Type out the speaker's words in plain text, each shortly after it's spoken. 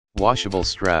Washable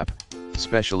strap,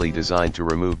 specially designed to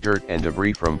remove dirt and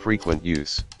debris from frequent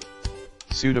use.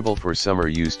 Suitable for summer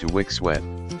use to wick sweat.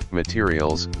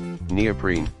 Materials: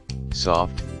 neoprene,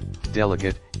 soft,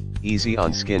 delicate, easy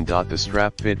on skin. The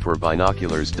strap fit for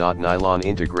binoculars. Nylon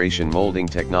integration molding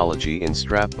technology in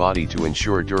strap body to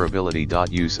ensure durability.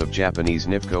 Use of Japanese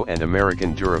NIFCO and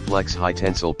American Duraflex high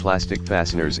tensile plastic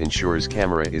fasteners ensures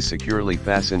camera is securely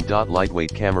fastened.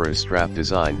 Lightweight camera strap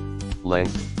design,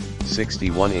 length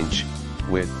 61 inch,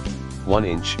 width 1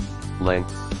 inch,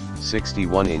 length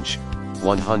 61 inch,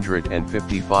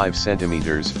 155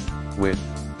 centimeters, width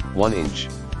 1 inch.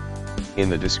 In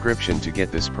the description to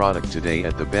get this product today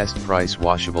at the best price.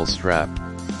 Washable strap,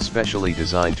 specially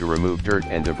designed to remove dirt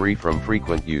and debris from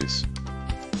frequent use.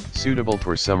 Suitable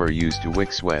for summer use to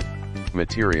wick sweat.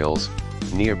 Materials: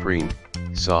 neoprene,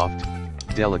 soft,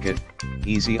 delicate,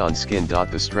 easy on skin.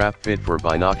 The strap fit for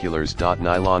binoculars.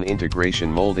 Nylon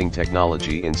integration molding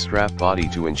technology in strap body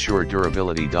to ensure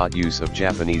durability. Use of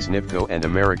Japanese NIFCO and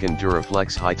American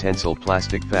Duraflex high tensile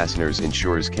plastic fasteners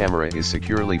ensures camera is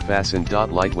securely fastened.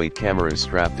 Lightweight camera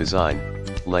strap design,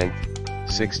 length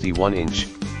 61 inch,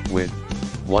 width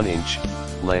 1 inch,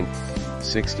 length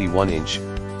 61 inch,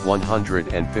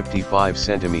 155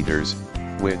 centimeters,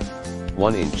 width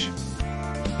 1 inch.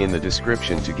 In the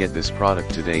description to get this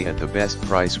product today at the best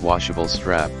price. Washable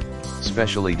strap,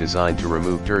 specially designed to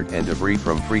remove dirt and debris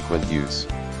from frequent use.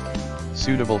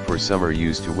 Suitable for summer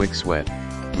use to wick sweat.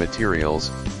 Materials: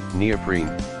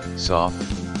 neoprene, soft,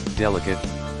 delicate,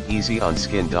 easy on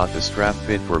skin. The strap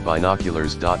fit for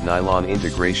binoculars. Nylon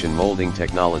integration molding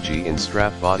technology in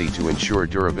strap body to ensure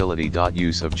durability.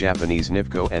 Use of Japanese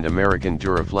NIFCO and American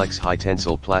Duraflex high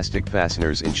tensile plastic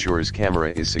fasteners ensures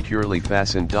camera is securely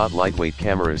fastened. Lightweight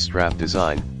camera strap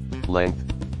design, length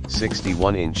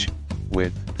 61 inch,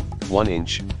 width 1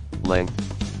 inch, length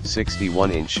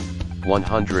 61 inch,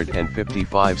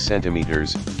 155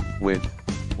 centimeters, width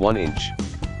 1 inch.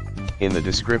 In the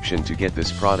description to get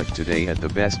this product today at the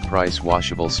best price.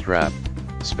 Washable strap,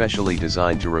 specially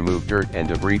designed to remove dirt and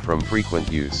debris from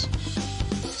frequent use.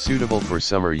 Suitable for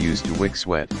summer use to wick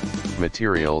sweat.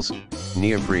 Materials: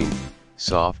 neoprene,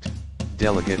 soft,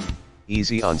 delicate,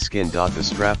 easy on skin. The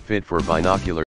strap fit for binoculars.